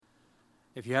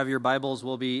If you have your Bibles,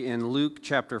 we'll be in Luke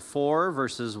chapter 4,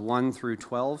 verses 1 through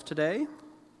 12 today.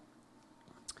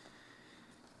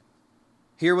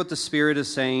 Hear what the Spirit is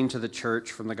saying to the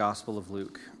church from the Gospel of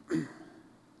Luke.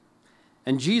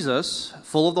 And Jesus,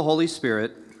 full of the Holy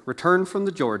Spirit, returned from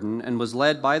the Jordan and was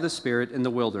led by the Spirit in the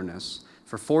wilderness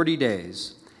for 40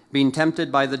 days, being tempted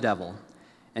by the devil.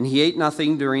 And he ate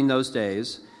nothing during those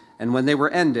days, and when they were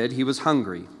ended, he was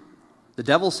hungry. The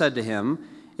devil said to him,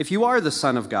 "If you are the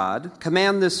Son of God,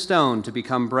 command this stone to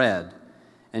become bread."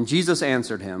 And Jesus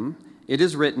answered him, "It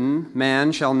is written,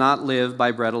 man shall not live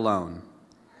by bread alone."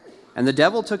 And the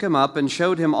devil took him up and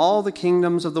showed him all the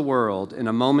kingdoms of the world in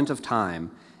a moment of time,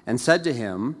 and said to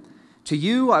him, "To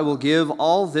you I will give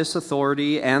all this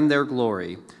authority and their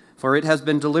glory, for it has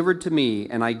been delivered to me,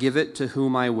 and I give it to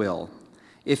whom I will.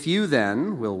 If you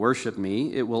then will worship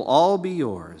me, it will all be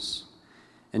yours."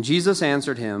 And Jesus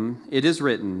answered him, "It is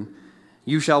written,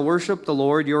 you shall worship the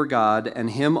Lord your God, and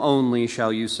him only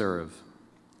shall you serve."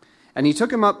 And he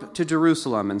took him up to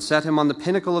Jerusalem and set him on the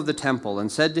pinnacle of the temple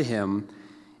and said to him,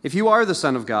 "If you are the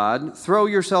Son of God, throw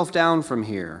yourself down from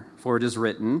here, for it is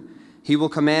written, he will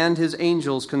command his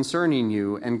angels concerning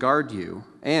you and guard you,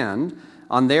 and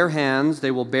on their hands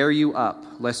they will bear you up,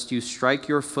 lest you strike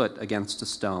your foot against a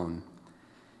stone."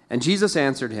 And Jesus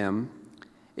answered him,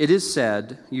 "It is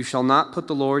said, you shall not put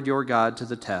the Lord your God to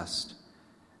the test."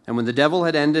 And when the devil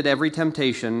had ended every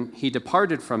temptation, he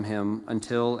departed from him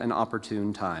until an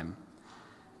opportune time.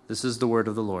 This is the word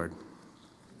of the Lord.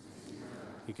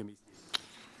 You can be.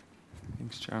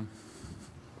 Thanks, John.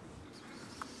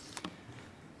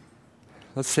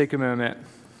 Let's take a moment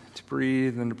to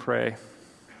breathe and to pray.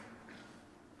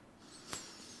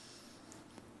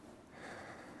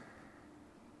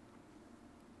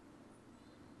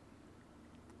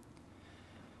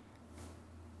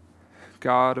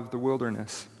 God of the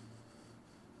wilderness,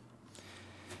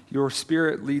 your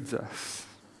Spirit leads us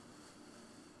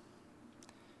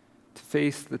to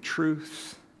face the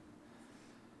truth,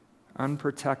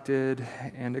 unprotected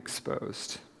and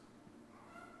exposed.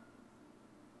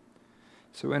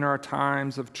 So in our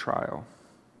times of trial,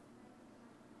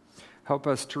 help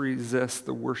us to resist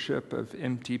the worship of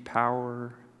empty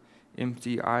power,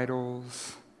 empty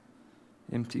idols,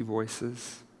 empty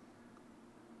voices.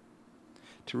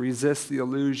 To resist the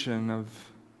illusion of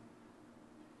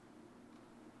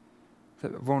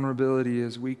that vulnerability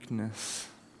is weakness.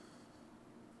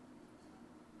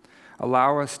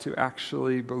 Allow us to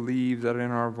actually believe that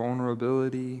in our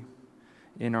vulnerability,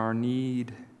 in our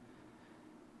need,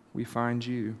 we find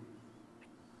you.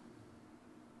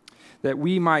 That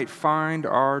we might find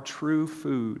our true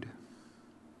food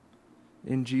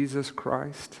in Jesus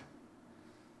Christ,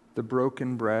 the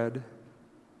broken bread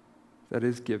that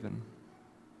is given.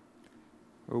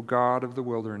 O God of the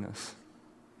wilderness,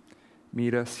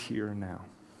 meet us here now.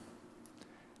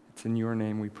 It's in your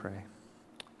name we pray.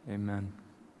 Amen.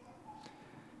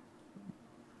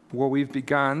 Well, we've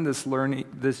begun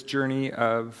this journey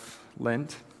of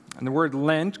Lent. And the word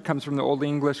Lent comes from the Old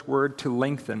English word to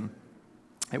lengthen.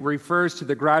 It refers to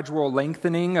the gradual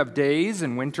lengthening of days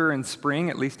in winter and spring,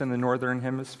 at least in the northern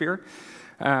hemisphere.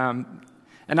 And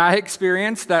I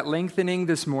experienced that lengthening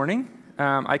this morning.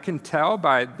 I can tell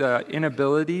by the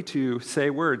inability to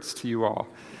say words to you all.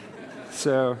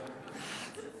 So,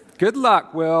 good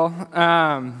luck, Will.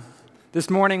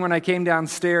 This morning when I came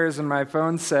downstairs and my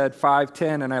phone said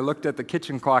 5:10 and I looked at the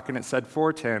kitchen clock and it said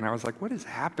 4:10, I was like, what is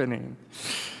happening?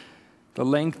 The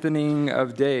lengthening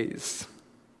of days.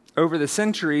 Over the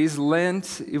centuries,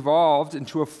 Lent evolved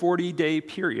into a 40-day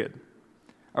period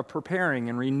of preparing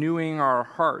and renewing our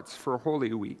hearts for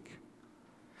Holy Week.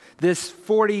 This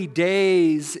 40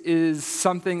 days is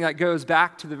something that goes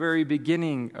back to the very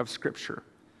beginning of Scripture.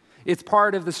 It's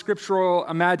part of the scriptural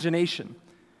imagination.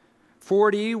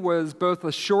 40 was both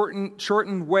a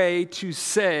shortened way to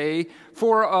say,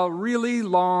 for a really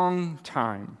long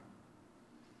time.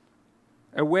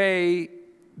 A way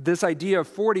this idea of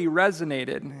 40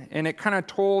 resonated, and it kind of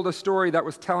told a story that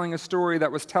was telling a story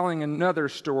that was telling another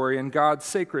story in God's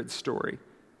sacred story.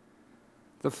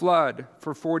 The flood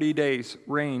for 40 days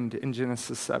reigned in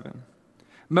Genesis 7.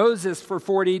 Moses for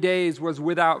 40 days was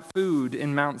without food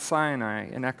in Mount Sinai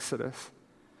in Exodus.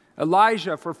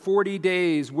 Elijah for 40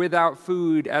 days without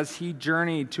food as he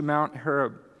journeyed to Mount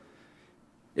Horeb.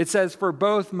 It says for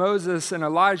both Moses and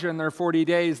Elijah in their 40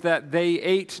 days that they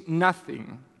ate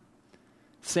nothing.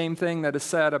 Same thing that is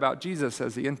said about Jesus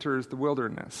as he enters the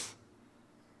wilderness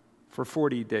for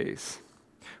 40 days.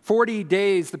 40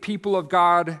 days the people of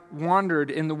God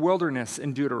wandered in the wilderness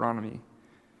in Deuteronomy.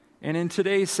 And in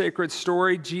today's sacred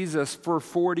story, Jesus for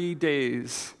 40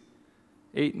 days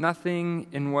ate nothing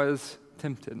and was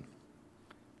tempted.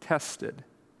 tested,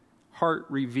 heart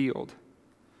revealed.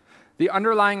 The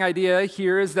underlying idea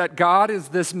here is that God is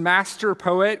this master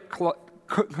poet,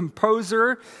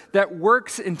 composer that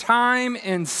works in time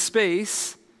and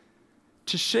space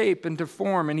to shape and to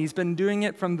form, and he's been doing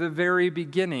it from the very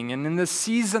beginning. And in this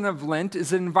season of Lent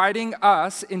is inviting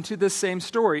us into this same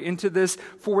story, into this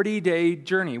 40-day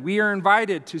journey. We are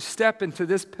invited to step into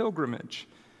this pilgrimage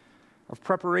of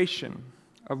preparation,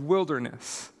 of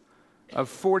wilderness, of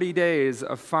 40 days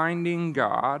of finding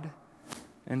God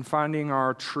and finding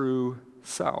our true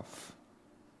self.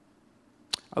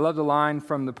 I love the line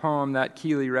from the poem that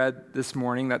Keeley read this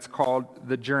morning that's called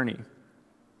The Journey.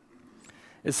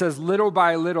 It says, "Little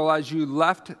by little, as you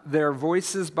left their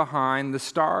voices behind, the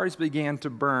stars began to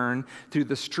burn through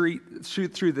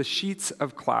the sheets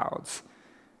of clouds,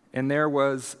 and there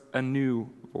was a new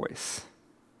voice."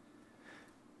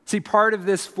 See, part of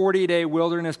this 40-day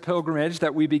wilderness pilgrimage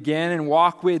that we begin and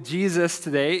walk with Jesus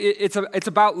today, it's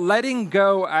about letting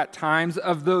go at times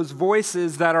of those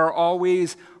voices that are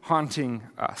always haunting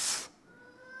us.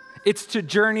 It's to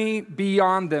journey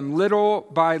beyond them, little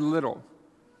by little.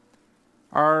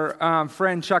 Our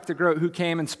friend Chuck DeGroat, who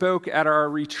came and spoke at our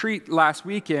retreat last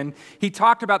weekend, he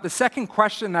talked about the second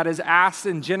question that is asked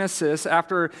in Genesis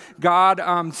after God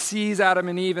sees Adam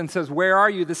and Eve and says, "Where are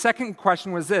you?" The second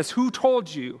question was this: who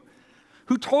told you?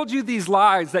 Who told you these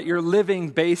lies that you're living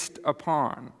based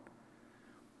upon?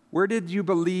 Where did you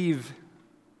believe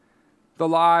the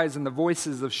lies and the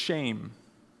voices of shame,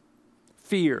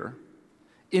 fear,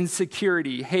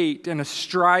 insecurity, hate, and a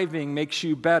striving makes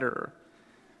you better?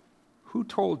 Who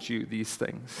told you these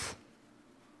things?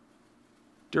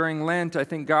 During Lent, I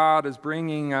think God is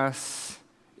bringing us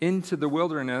into the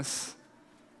wilderness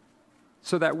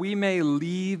so that we may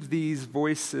leave these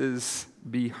voices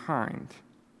behind.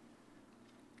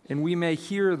 And we may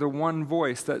hear the one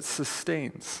voice that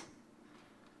sustains,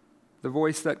 the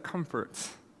voice that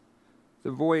comforts,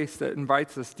 the voice that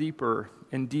invites us deeper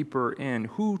and deeper in.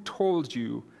 Who told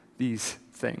you these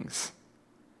things?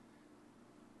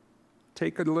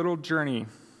 Take a little journey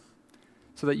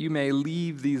so that you may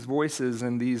leave these voices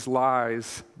and these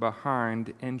lies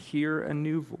behind and hear a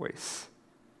new voice.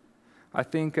 I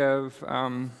think of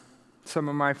some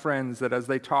of my friends that as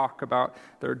they talk about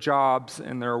their jobs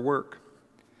and their work,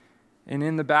 and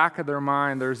in the back of their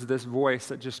mind there's this voice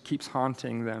that just keeps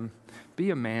haunting them. Be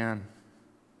a man.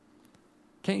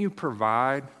 Can't you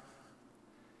provide?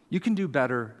 You can do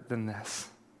better than this.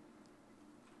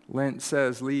 Lent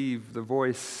says, leave the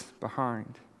voice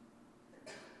behind.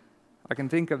 I can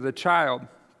think of the child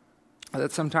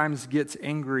that sometimes gets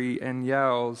angry and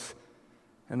yells,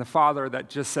 and the father that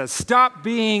just says, "Stop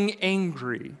being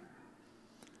angry."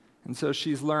 And so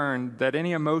she's learned that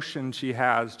any emotion she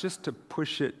has, just to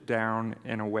push it down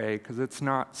in a way, because it's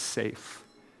not safe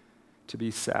to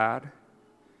be sad,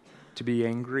 to be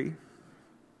angry.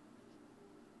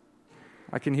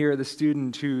 I can hear the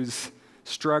student who's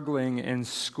struggling in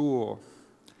school,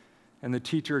 and the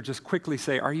teacher just quickly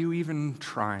say, "Are you even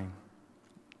trying?"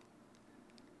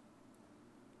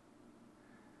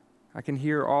 I can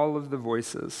hear all of the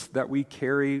voices that we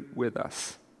carry with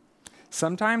us.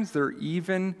 Sometimes they're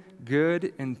even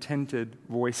good intended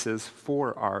voices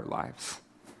for our lives.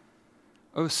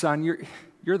 "Oh, son,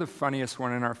 you're the funniest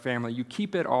one in our family. You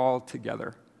keep it all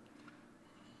together."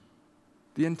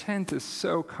 The intent is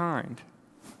so kind.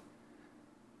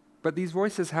 But these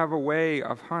voices have a way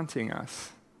of haunting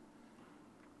us.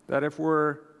 That if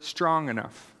we're strong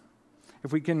enough,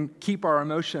 if we can keep our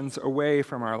emotions away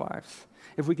from our lives,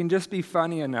 if we can just be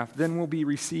funny enough, then we'll be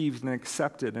received and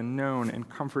accepted and known and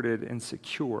comforted and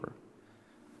secure.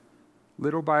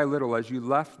 Little by little, as you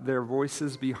left their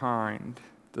voices behind,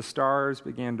 the stars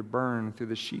began to burn through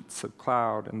the sheets of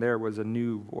cloud, and there was a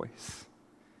new voice.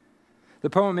 The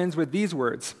poem ends with these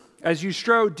words: "As you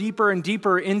strode deeper and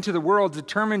deeper into the world,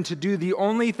 determined to do the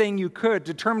only thing you could,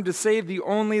 determined to save the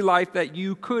only life that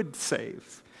you could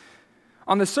save."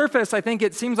 On the surface, I think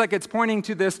it seems like it's pointing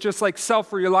to this just like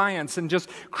self-reliance and just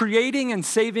creating and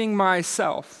saving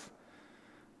myself,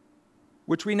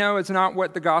 which we know is not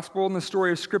what the gospel and the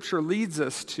story of Scripture leads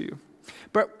us to.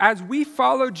 But as we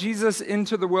follow Jesus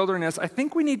into the wilderness, I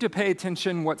think we need to pay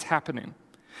attention what's happening.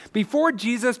 Before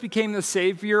Jesus became the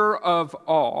Savior of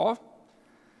all,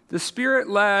 the Spirit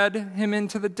led him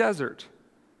into the desert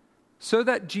so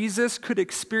that Jesus could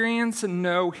experience and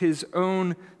know his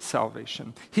own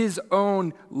salvation, his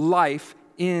own life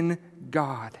in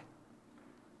God.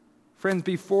 Friends,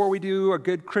 before we do a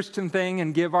good Christian thing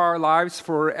and give our lives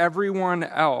for everyone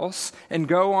else and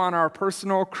go on our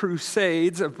personal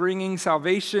crusades of bringing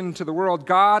salvation to the world,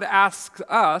 God asks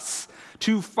us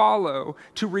to follow,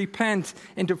 to repent,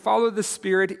 and to follow the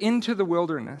Spirit into the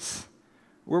wilderness,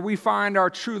 where we find our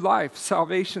true life,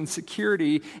 salvation,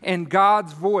 security, and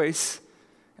God's voice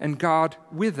and God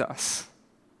with us.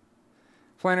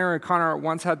 Flannery O'Connor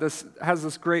once has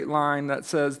this great line that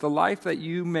says, "The life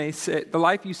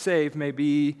you save may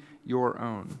be your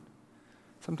own."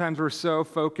 Sometimes we're so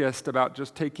focused about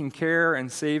just taking care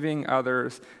and saving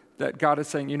others that God is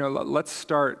saying, let's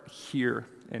start here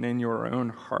and in your own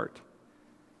heart.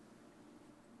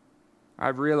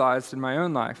 I've realized in my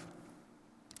own life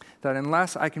that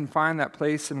unless I can find that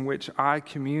place in which I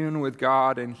commune with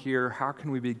God and hear, how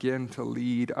can we begin to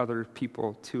lead other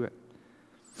people to it?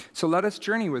 So let us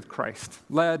journey with Christ,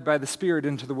 led by the Spirit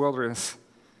into the wilderness.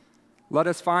 Let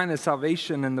us find the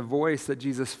salvation and the voice that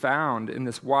Jesus found in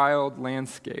this wild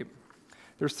landscape.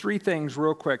 There's 3 things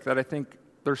real quick that I think,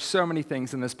 there's so many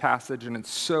things in this passage and it's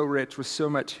so rich with so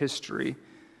much history.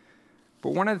 But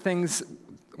one of the things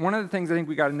I think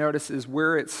we got to notice is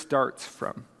where it starts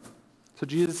from. So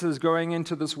Jesus is going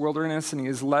into this wilderness and he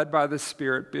is led by the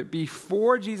Spirit. But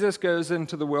before Jesus goes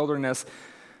into the wilderness,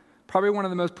 probably one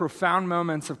of the most profound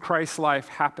moments of Christ's life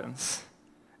happens.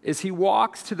 Is he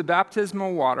walks to the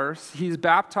baptismal waters, he's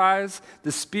baptized,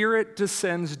 the Spirit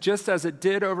descends just as it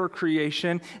did over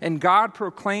creation, and God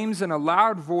proclaims in a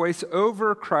loud voice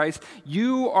over Christ,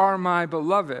 "You are my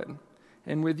beloved,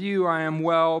 and with you I am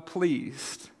well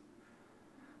pleased."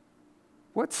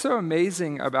 What's so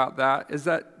amazing about that is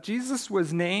that Jesus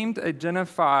was named,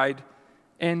 identified,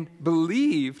 and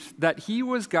believed that he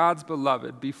was God's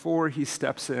beloved before he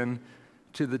steps in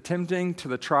to the tempting, to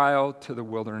the trial, to the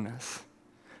wilderness.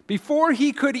 Before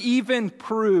he could even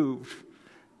prove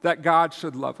that God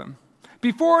should love him.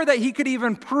 Before that he could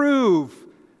even prove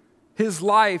his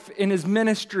life in his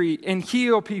ministry and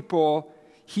heal people,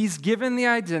 he's given the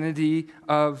identity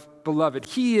of beloved.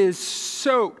 He is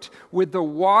soaked with the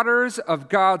waters of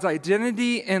God's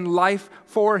identity and life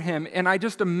for him. And I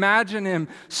just imagine him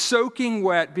soaking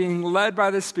wet, being led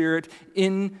by the Spirit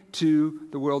into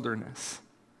the wilderness.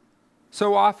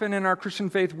 So often in our Christian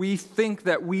faith, we think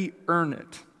that we earn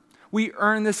it. We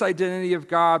earn this identity of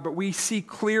God, but we see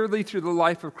clearly through the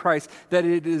life of Christ that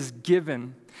it is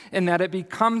given and that it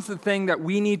becomes the thing that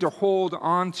we need to hold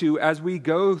on to as we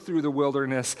go through the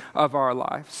wilderness of our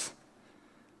lives.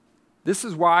 This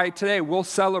is why today we'll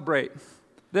celebrate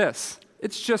this.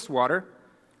 It's just water,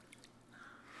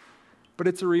 but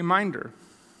it's a reminder.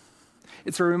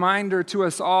 It's a reminder to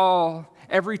us all.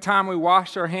 Every time we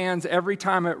wash our hands, every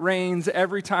time it rains,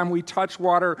 every time we touch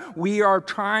water,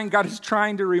 God is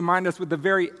trying to remind us with the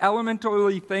very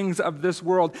elementary things of this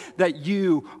world that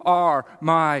you are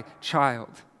my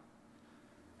child.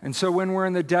 And so when we're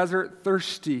in the desert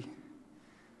thirsty,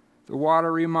 the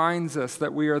water reminds us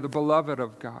that we are the beloved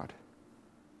of God.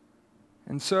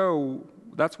 And so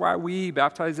that's why we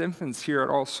baptize infants here at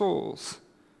All Souls.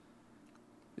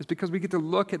 It's because we get to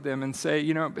look at them and say,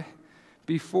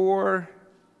 before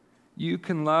you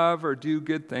can love or do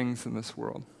good things in this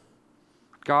world,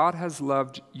 God has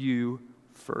loved you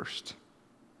first.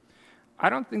 I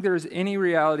don't think there's any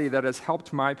reality that has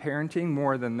helped my parenting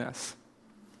more than this.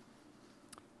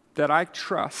 That I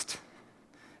trust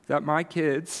that my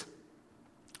kids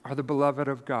are the beloved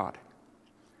of God.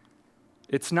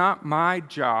 It's not my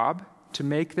job to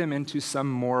make them into some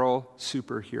moral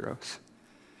superheroes.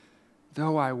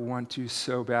 Though I want to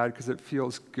so bad because it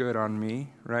feels good on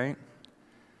me, right?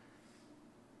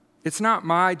 It's not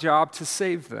my job to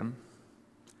save them.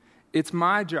 It's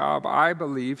my job, I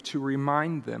believe, to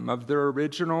remind them of their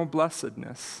original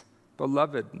blessedness,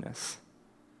 belovedness,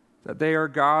 that they are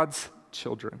God's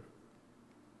children.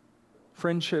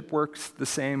 Friendship works the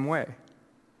same way.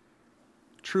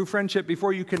 True friendship,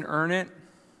 before you can earn it,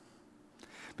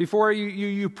 before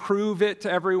you prove it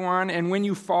to everyone, and when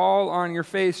you fall on your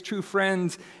face, true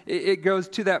friends, it goes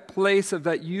to that place of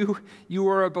that you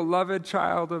are a beloved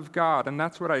child of God, and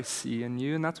that's what I see in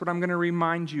you, and that's what I'm going to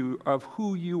remind you of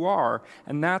who you are,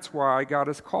 and that's why God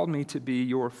has called me to be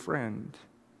your friend.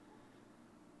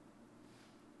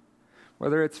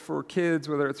 Whether it's for kids,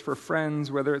 whether it's for friends,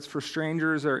 whether it's for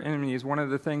strangers or enemies, one of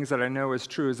the things that I know is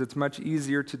true is it's much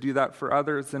easier to do that for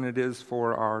others than it is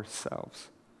for ourselves.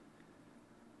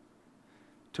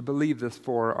 To believe this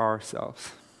for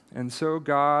ourselves. And so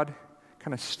God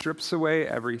kind of strips away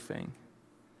everything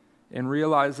and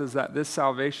realizes that this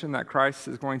salvation that Christ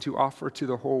is going to offer to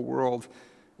the whole world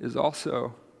is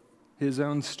also his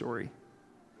own story.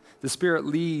 The Spirit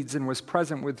leads and was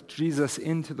present with Jesus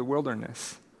into the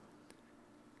wilderness.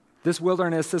 This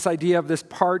wilderness, this idea of this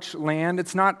parched land,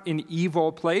 it's not an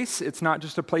evil place. It's not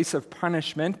just a place of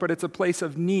punishment, but it's a place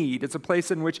of need. It's a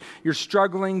place in which you're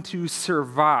struggling to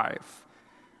survive.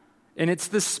 And it's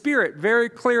the Spirit, very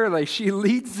clearly. She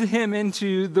leads him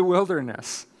into the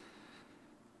wilderness.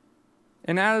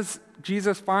 And as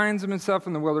Jesus finds himself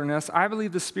in the wilderness, I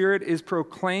believe the Spirit is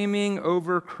proclaiming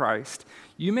over Christ,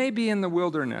 you may be in the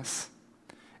wilderness,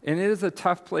 and it is a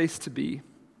tough place to be.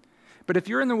 But if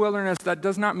you're in the wilderness, that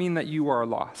does not mean that you are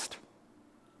lost.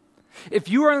 If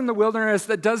you are in the wilderness,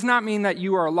 that does not mean that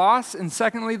you are lost. And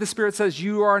secondly, the Spirit says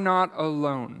you are not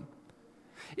alone.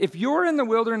 If you're in the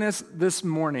wilderness this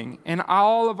morning, and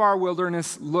all of our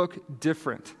wilderness look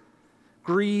different,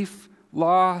 grief,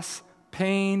 loss,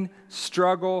 pain,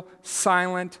 struggle,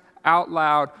 silent, out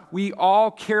loud, we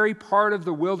all carry part of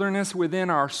the wilderness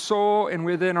within our soul and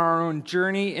within our own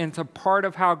journey into part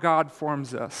of how God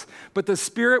forms us. But the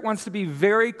Spirit wants to be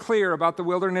very clear about the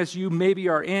wilderness you maybe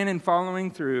are in and following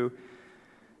through.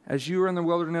 As you are in the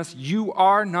wilderness, you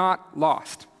are not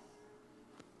lost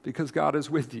because God is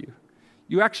with you.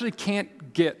 You actually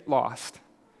can't get lost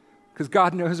because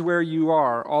God knows where you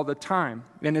are all the time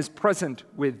and is present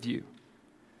with you.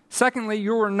 Secondly,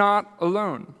 you are not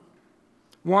alone.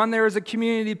 One, there is a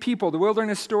community of people. The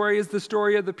wilderness story is the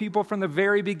story of the people from the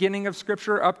very beginning of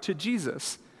Scripture up to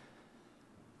Jesus.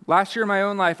 Last year in my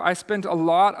own life, I spent a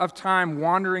lot of time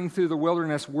wandering through the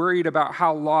wilderness, worried about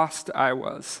how lost I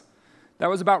was.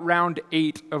 That was about round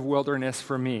 8 of wilderness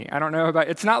for me. I don't know about,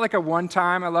 it's not like a one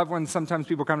time. I love when sometimes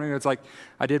people come to me and it's like,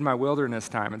 I did my wilderness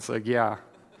time. It's like, yeah,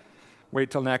 wait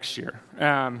till next year.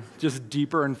 Just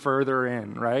deeper and further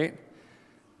in, right?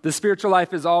 The spiritual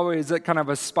life is always a kind of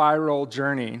a spiral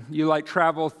journey. You like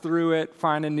travel through it,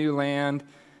 find a new land,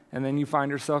 and then you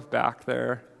find yourself back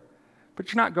there.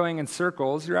 But you're not going in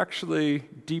circles, you're actually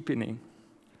deepening.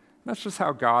 That's just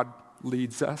how God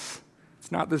leads us.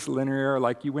 It's not this linear,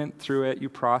 like you went through it, you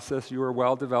processed, you were a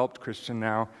well-developed Christian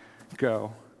now,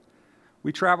 go.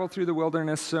 We travel through the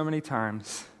wilderness so many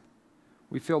times.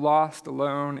 We feel lost,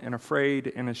 alone, and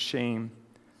afraid, and ashamed.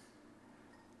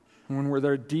 When we're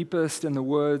there deepest in the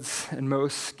woods and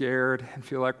most scared and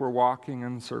feel like we're walking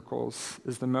in circles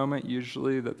is the moment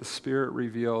usually that the Spirit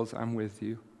reveals, I'm with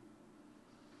you.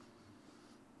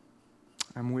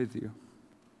 I'm with you.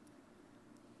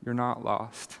 You're not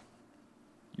lost.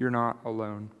 You're not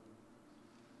alone.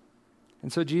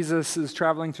 And so Jesus is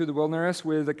traveling through the wilderness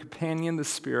with a companion, the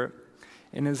Spirit,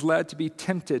 and is led to be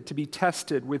tempted, to be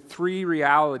tested with 3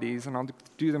 realities, and I'll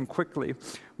do them quickly.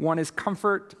 One is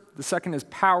comfort, the second is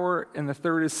power, and the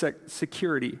third is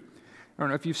security. I don't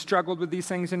know if you've struggled with these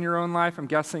things in your own life. I'm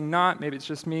guessing not. Maybe it's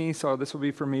just me, so this will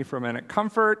be for me for a minute.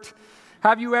 Comfort.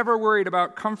 Have you ever worried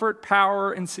about comfort,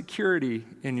 power, and security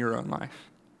in your own life?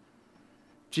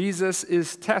 Jesus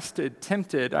is tested,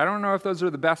 tempted. I don't know if those are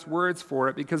the best words for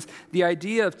it, because the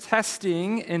idea of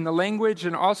testing in the language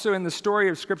and also in the story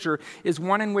of Scripture is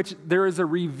one in which there is a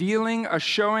revealing, a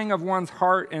showing of one's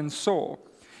heart and soul.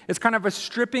 It's kind of a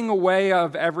stripping away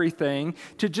of everything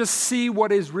to just see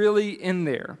what is really in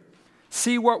there.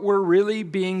 See what we're really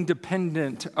being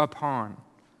dependent upon.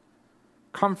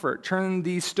 Comfort, turn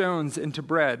these stones into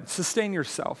bread. Sustain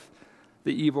yourself,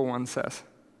 the evil one says.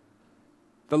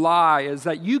 The lie is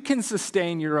that you can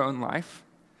sustain your own life.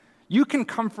 You can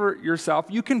comfort yourself.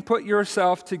 You can put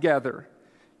yourself together.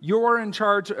 You're in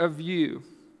charge of you.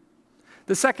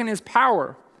 The second is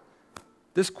power.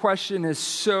 This question is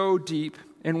so deep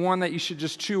and one that you should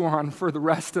just chew on for the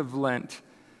rest of Lent.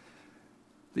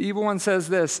 The evil one says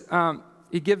this.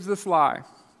 He gives this lie.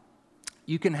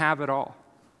 You can have it all.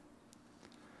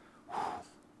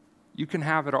 You can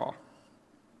have it all.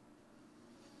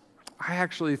 I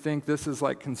actually think this is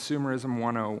like consumerism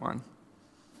 101.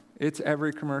 It's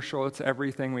every commercial, it's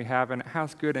everything we have, and it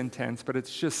has good intents, but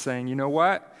it's just saying, you know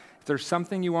what? If there's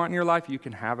something you want in your life, you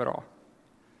can have it all.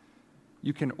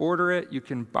 You can order it, you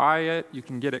can buy it, you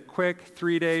can get it quick,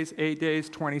 3 days, 8 days,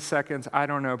 20 seconds, I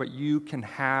don't know, but you can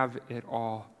have it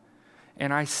all.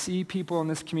 And I see people in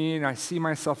this community, and I see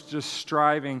myself just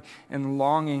striving and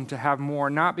longing to have more,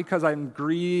 not because I'm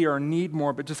greedy or need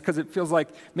more, but just because it feels like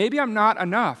maybe I'm not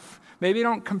enough. Maybe I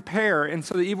don't compare. And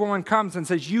so the evil one comes and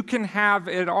says, you can have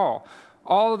it all.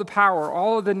 All of the power,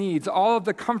 all of the needs, all of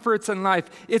the comforts in life.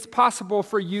 It's possible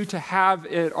for you to have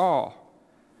it all.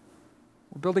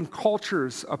 We're building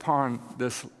cultures upon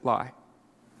this lie.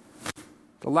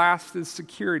 The last is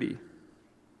security.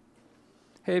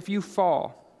 Hey, if you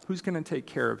fall, who's going to take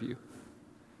care of you?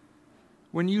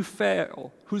 When you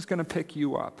fail, who's going to pick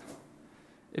you up?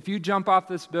 If you jump off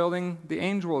this building, the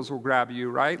angels will grab you,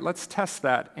 right? Let's test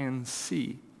that and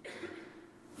see.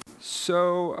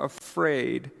 So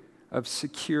afraid of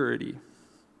security.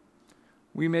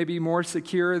 We may be more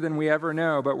secure than we ever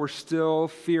know, but we're still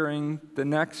fearing the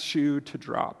next shoe to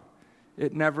drop.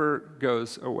 It never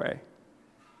goes away.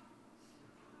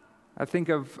 I think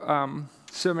of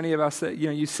so many of us that,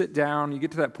 you sit down, you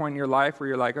get to that point in your life where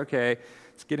you're like, okay,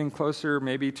 it's getting closer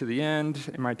maybe to the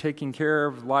end. Am I taking care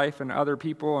of life and other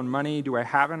people and money? Do I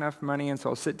have enough money? And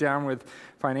so I'll sit down with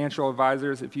financial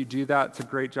advisors. If you do that, it's a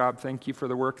great job. Thank you for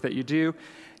the work that you do.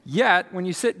 Yet, when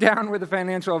you sit down with a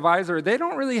financial advisor, they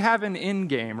don't really have an end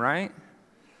game, right?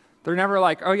 They're never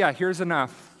like, oh yeah, here's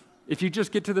enough. If you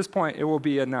just get to this point, it will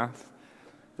be enough.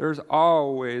 There's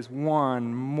always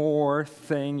one more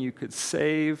thing you could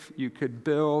save, you could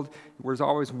build. There's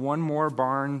always one more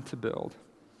barn to build.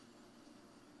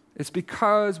 It's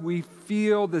because we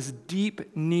feel this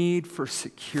deep need for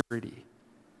security.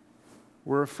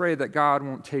 We're afraid that God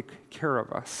won't take care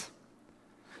of us.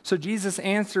 So Jesus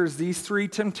answers these three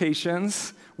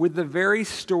temptations with the very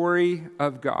story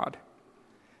of God.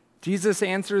 Jesus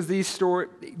answers this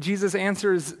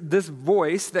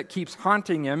voice that keeps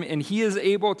haunting him, and he is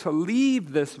able to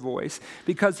leave this voice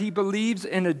because he believes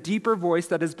in a deeper voice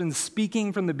that has been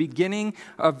speaking from the beginning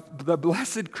of the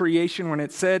blessed creation when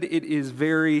it said it is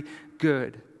very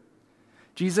good.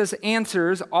 Jesus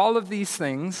answers all of these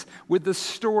things with the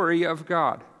story of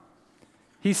God.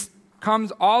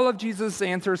 All of Jesus'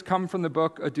 answers come from the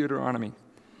book of Deuteronomy.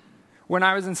 When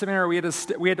I was in seminary, we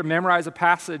had to memorize a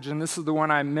passage, and this is the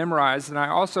one I memorized. And I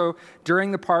also,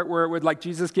 during the part where it would, like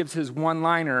Jesus gives his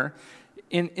one-liner,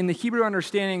 in the Hebrew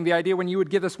understanding, the idea when you would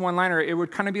give this one-liner, it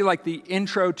would kind of be like the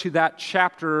intro to that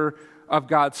chapter of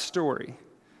God's story.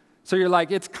 So you're like,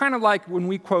 it's kind of like when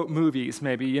we quote movies,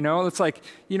 maybe, It's like,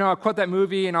 I'll quote that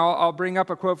movie and I'll bring up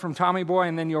a quote from Tommy Boy,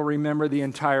 and then you'll remember the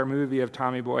entire movie of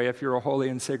Tommy Boy if you're a holy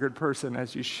and sacred person,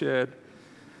 as you should.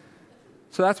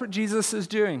 So that's what Jesus is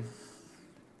doing.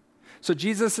 So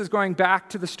Jesus is going back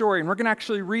to the story, and we're going to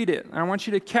actually read it. And I want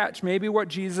you to catch maybe what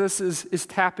Jesus is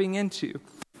tapping into.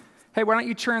 Hey, why don't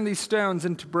you turn these stones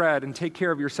into bread and take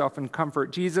care of yourself in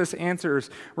comfort? Jesus answers,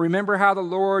 remember how the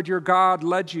Lord your God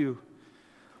led you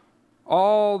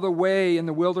all the way in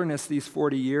the wilderness these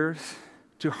 40 years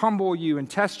to humble you and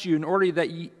test you in order that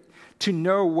to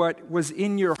know what was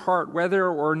in your heart, whether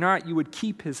or not you would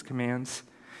keep his commands.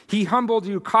 He humbled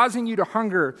you, causing you to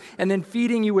hunger, and then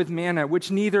feeding you with manna,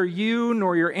 which neither you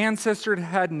nor your ancestors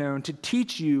had known, to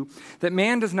teach you that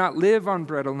man does not live on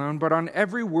bread alone, but on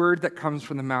every word that comes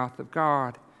from the mouth of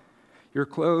God. Your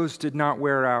clothes did not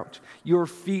wear out. Your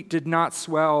feet did not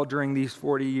swell during these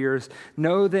 40 years.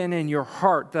 Know then in your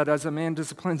heart that as a man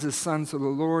disciplines his son, so the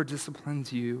Lord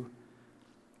disciplines you.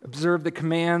 Observe the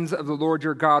commands of the Lord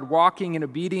your God, walking in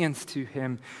obedience to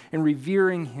him and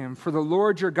revering him. For the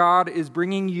Lord your God is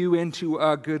bringing you into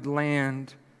a good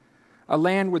land, a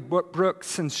land with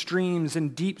brooks and streams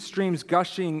and deep streams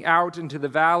gushing out into the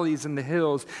valleys and the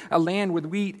hills, a land with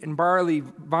wheat and barley,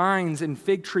 vines and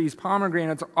fig trees,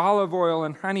 pomegranates, olive oil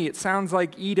and honey. It sounds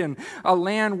like Eden, a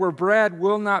land where bread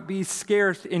will not be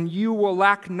scarce and you will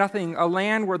lack nothing, a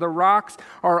land where the rocks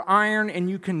are iron and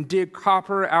you can dig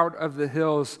copper out of the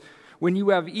hills. When you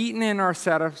have eaten and are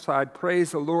satisfied,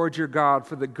 praise the Lord your God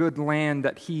for the good land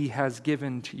that he has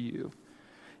given to you.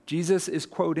 Jesus is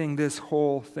quoting this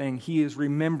whole thing. He is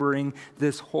remembering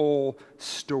this whole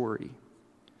story.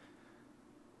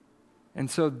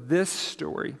 And so this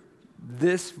story,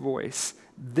 this voice,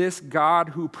 this God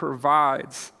who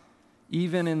provides,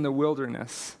 even in the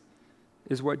wilderness,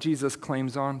 is what Jesus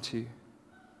claims on to.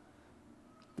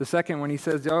 The second, when he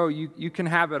says, you can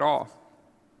have it all.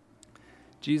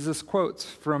 Jesus quotes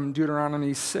from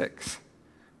Deuteronomy 6,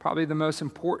 probably the most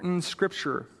important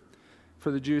scripture for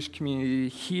the Jewish community.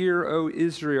 Hear, O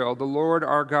Israel, the Lord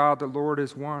our God, the Lord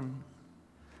is one.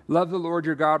 Love the Lord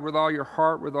your God with all your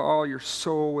heart, with all your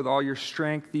soul, with all your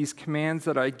strength. These commands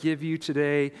that I give you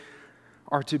today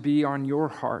are to be on your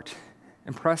heart.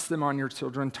 Impress them on your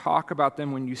children. Talk about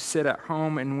them when you sit at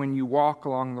home and when you walk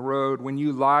along the road, when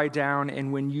you lie down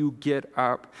and when you get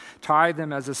up. Tie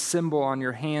them as a symbol on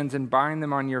your hands and bind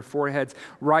them on your foreheads.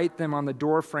 Write them on the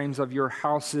doorframes of your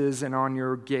houses and on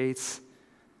your gates.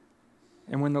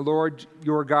 And when the Lord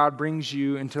your God brings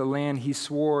you into the land he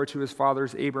swore to his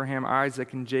fathers Abraham,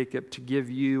 Isaac, and Jacob to give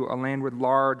you, a land with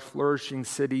large, flourishing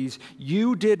cities,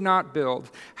 you did not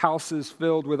build houses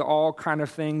filled with all kind of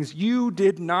things. You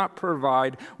did not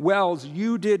provide wells.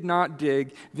 You did not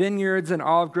dig vineyards and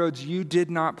olive groves. You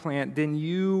did not plant. Then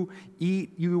you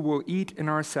will eat and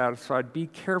are satisfied. Be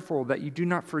careful that you do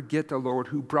not forget the Lord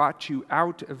who brought you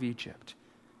out of Egypt,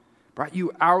 brought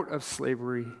you out of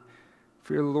slavery.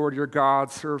 Fear the Lord your God,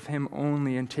 serve him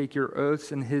only, and take your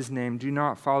oaths in his name. Do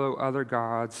not follow other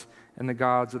gods and the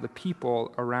gods of the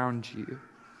people around you.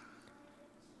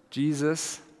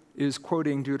 Jesus is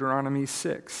quoting Deuteronomy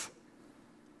 6.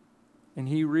 And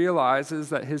he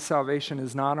realizes that his salvation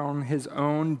is not on his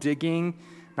own digging,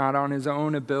 not on his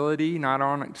own ability, not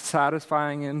on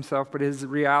satisfying himself, but his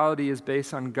reality is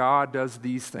based on God does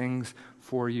these things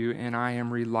for you, and I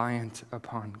am reliant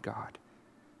upon God.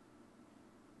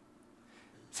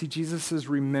 See, Jesus is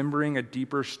remembering a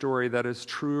deeper story that is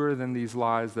truer than these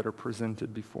lies that are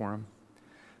presented before him.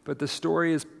 But the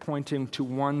story is pointing to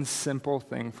one simple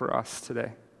thing for us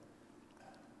today.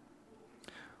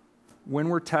 When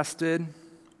we're tested,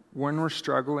 when we're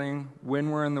struggling,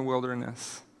 when we're in the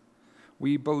wilderness,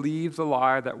 we believe the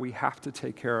lie that we have to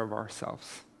take care of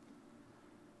ourselves.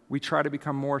 We try to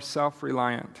become more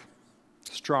self-reliant,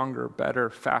 stronger, better,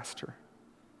 faster.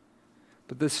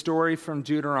 But this story from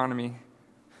Deuteronomy,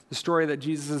 the story that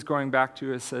Jesus is going back to,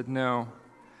 has said, no,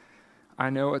 I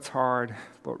know it's hard,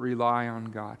 but rely on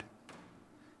God.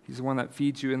 He's the one that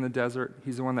feeds you in the desert.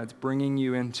 He's the one that's bringing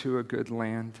you into a good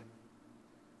land.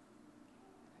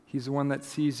 He's the one that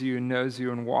sees you and knows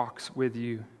you and walks with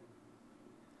you.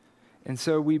 And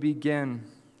so we begin,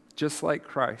 just like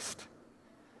Christ,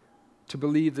 to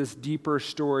believe this deeper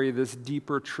story, this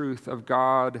deeper truth of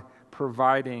God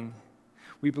providing.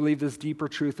 We believe this deeper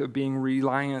truth of being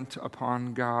reliant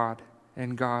upon God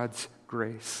and God's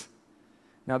grace.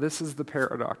 Now, this is the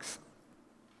paradox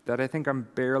that I think I'm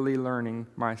barely learning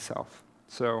myself.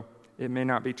 So it may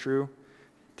not be true.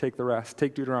 Take the rest.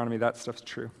 Take Deuteronomy. That stuff's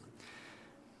true.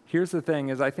 Here's the thing,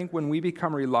 is I think when we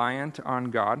become reliant on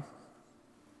God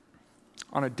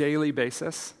on a daily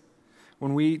basis,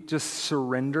 when we just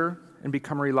surrender and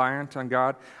become reliant on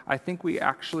God, I think we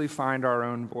actually find our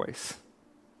own voice.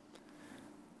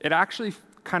 It actually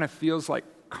kind of feels like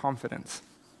confidence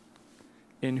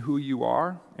in who you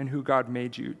are and who God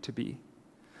made you to be.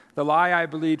 The lie I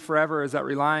believed forever is that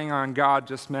relying on God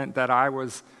just meant that I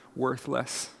was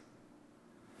worthless,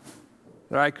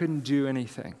 that I couldn't do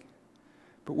anything.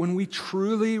 But when we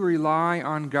truly rely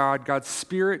on God, God's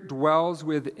Spirit dwells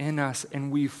within us,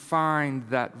 and we find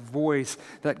that voice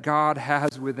that God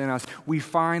has within us. We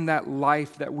find that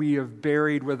life that we have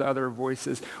buried with other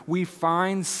voices. We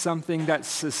find something that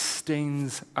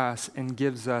sustains us and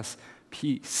gives us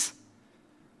peace.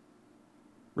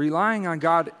 Relying on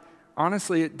God,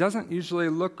 honestly, it doesn't usually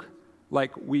look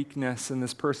like weakness and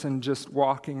this person just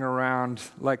walking around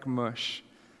like mush.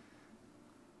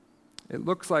 It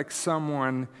looks like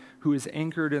someone who is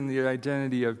anchored in the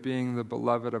identity of being the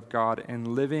beloved of God and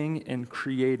living and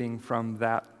creating from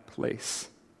that place.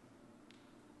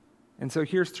 And so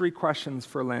here's 3 questions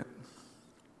for Lent.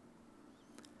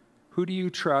 Who do you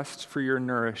trust for your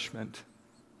nourishment?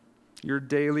 Your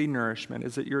daily nourishment?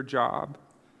 Is it your job?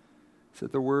 Is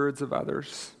it the words of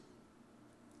others?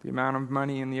 The amount of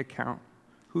money in the account?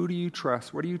 Who do you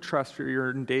trust? What do you trust for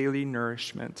your daily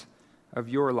nourishment of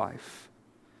your life?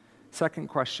 Second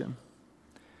question,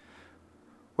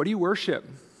 what do you worship?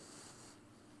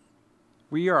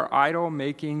 We are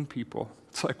idol-making people.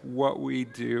 It's like what we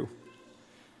do.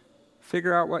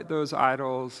 Figure out what those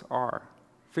idols are.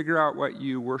 Figure out what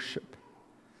you worship.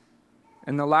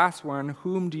 And the last one,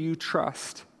 whom do you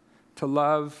trust to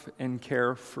love and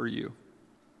care for you?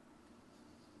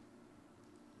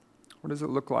 What does it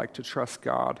look like to trust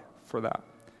God for that?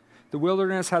 The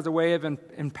wilderness has a way of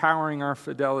empowering our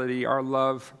fidelity, our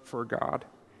love for God.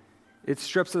 It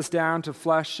strips us down to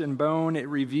flesh and bone. It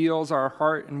reveals our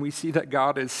heart, and we see that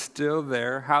God is still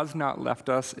there, has not left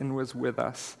us, and was with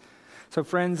us. So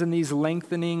friends, in these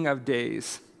lengthening of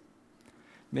days,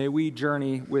 may we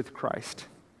journey with Christ.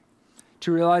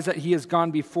 To realize that he has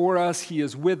gone before us, he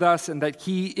is with us, and that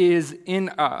he is in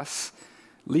us,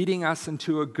 leading us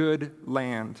into a good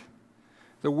land.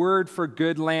 The word for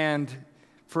good land,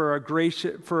 for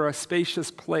a spacious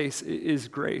place, is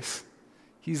grace.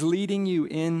 He's leading you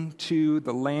into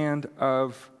the land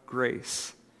of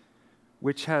grace,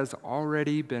 which has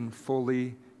already been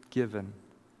fully given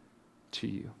to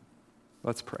you.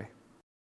 Let's pray.